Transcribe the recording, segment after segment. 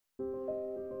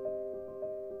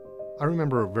I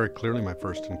remember very clearly my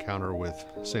first encounter with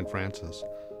St. Francis.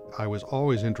 I was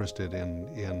always interested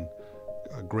in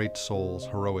great souls,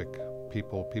 heroic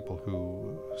people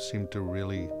who seemed to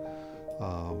really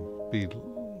be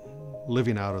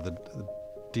living out of the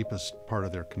deepest part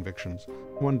of their convictions.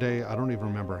 One day, I don't even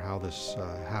remember how this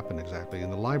happened exactly, in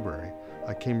the library,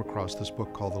 I came across this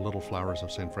book called The Little Flowers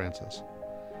of St. Francis.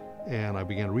 And I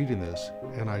began reading this,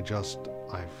 and I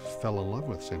fell in love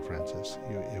with St. Francis.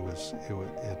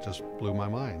 It just blew my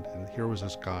mind. And here was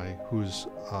this guy whose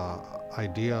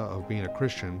idea of being a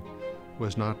Christian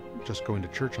was not just going to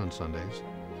church on Sundays,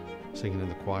 singing in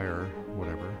the choir,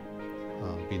 whatever,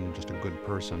 being just a good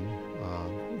person,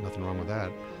 nothing wrong with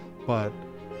that, but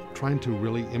trying to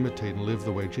really imitate and live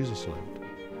the way Jesus lived.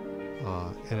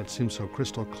 And it seemed so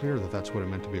crystal clear that that's what it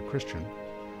meant to be a Christian.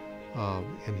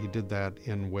 And he did that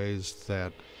in ways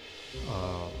that,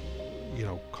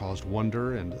 caused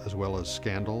wonder and as well as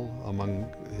scandal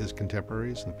among his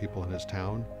contemporaries and the people in his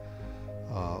town.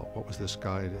 What was this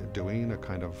guy doing?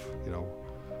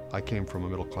 I came from a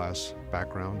middle-class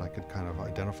background. I could kind of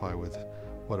identify with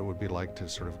what it would be like to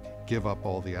sort of give up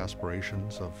all the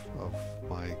aspirations of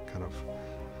my kind of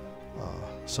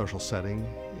social setting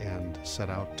and set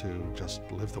out to just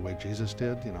live the way Jesus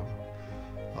did,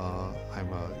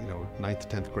 I'm a 9th,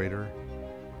 10th grader,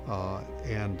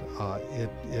 and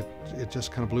it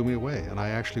just kind of blew me away. And I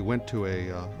actually went to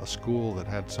a school that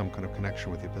had some kind of connection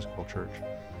with the Episcopal Church.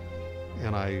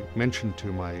 And I mentioned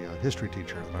to my history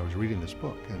teacher that I was reading this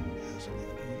book, and he said,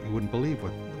 you wouldn't believe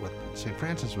what St.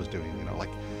 Francis was doing,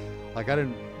 like I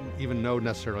didn't even know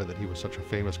necessarily that he was such a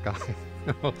famous guy,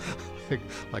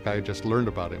 like I just learned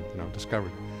about him,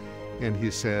 discovered. And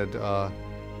he said,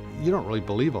 you don't really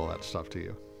believe all that stuff, do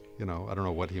you? I don't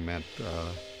know what he meant,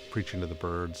 preaching to the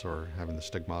birds or having the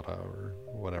stigmata or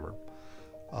whatever.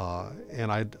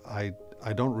 And I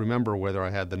don't remember whether I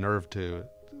had the nerve to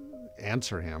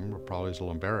answer him, or probably was a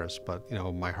little embarrassed, but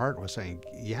my heart was saying,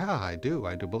 yeah, I do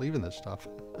believe in this stuff.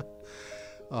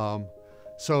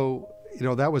 So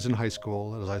that was in high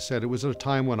school. As I said, it was at a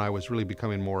time when I was really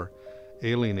becoming more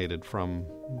alienated from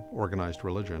organized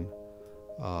religion.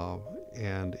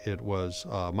 And it was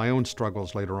my own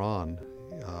struggles later on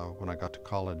when I got to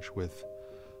college with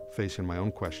facing my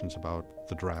own questions about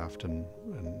the draft and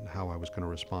how I was going to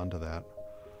respond to that,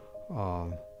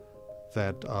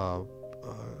 that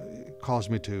caused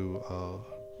me to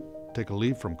take a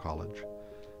leave from college.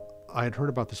 I had heard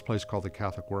about this place called the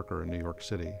Catholic Worker in New York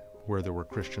City, where there were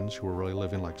Christians who were really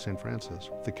living like St. Francis.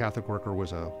 The Catholic Worker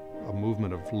was a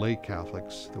movement of lay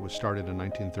Catholics that was started in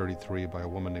 1933 by a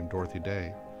woman named Dorothy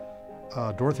Day.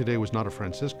 Dorothy Day was not a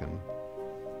Franciscan.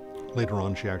 Later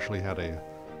on, she actually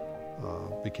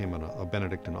became a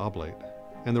Benedictine oblate.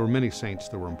 And there were many saints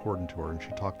that were important to her, and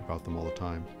she talked about them all the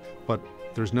time. But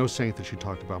there's no saint that she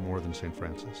talked about more than St.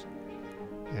 Francis.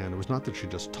 And it was not that she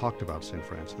just talked about St.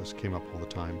 Francis, came up all the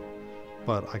time,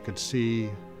 but I could see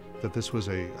that this was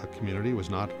a community. It was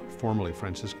not formally a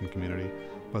Franciscan community,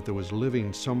 but that was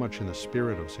living so much in the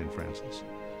spirit of St. Francis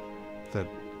that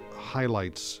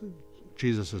highlights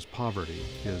Jesus' poverty,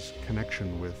 his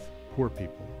connection with poor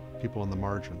people on the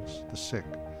margins, the sick,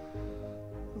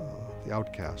 the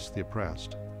outcasts, the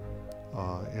oppressed,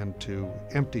 and to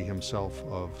empty himself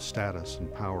of status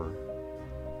and power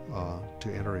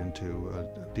to enter into a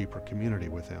deeper community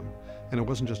with him. And it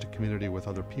wasn't just a community with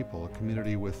other people, a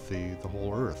community with the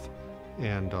whole earth.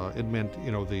 And it meant,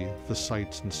 the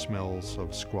sights and smells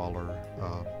of squalor,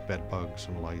 bed bugs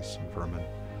and lice and vermin.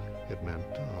 It meant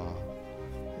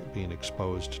being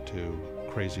exposed to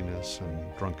craziness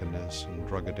and drunkenness and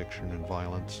drug addiction and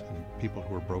violence and people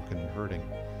who were broken and hurting,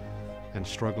 and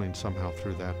struggling somehow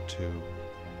through that to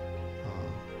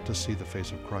see the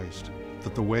face of Christ.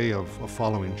 That the way of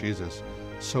following Jesus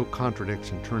so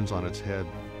contradicts and turns on its head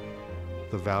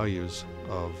the values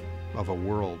of a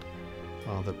world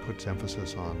that puts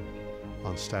emphasis on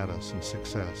status and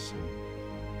success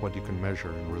and what you can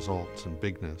measure and results and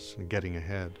bigness and getting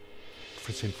ahead.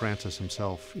 For St. Francis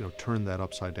himself, turned that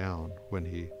upside down when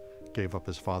he gave up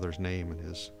his father's name and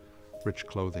his rich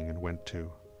clothing and went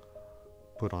to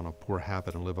put on a poor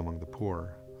habit and live among the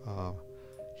poor.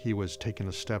 He was taking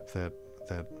a step that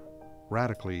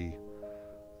radically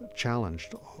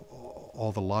challenged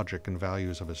all the logic and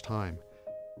values of his time.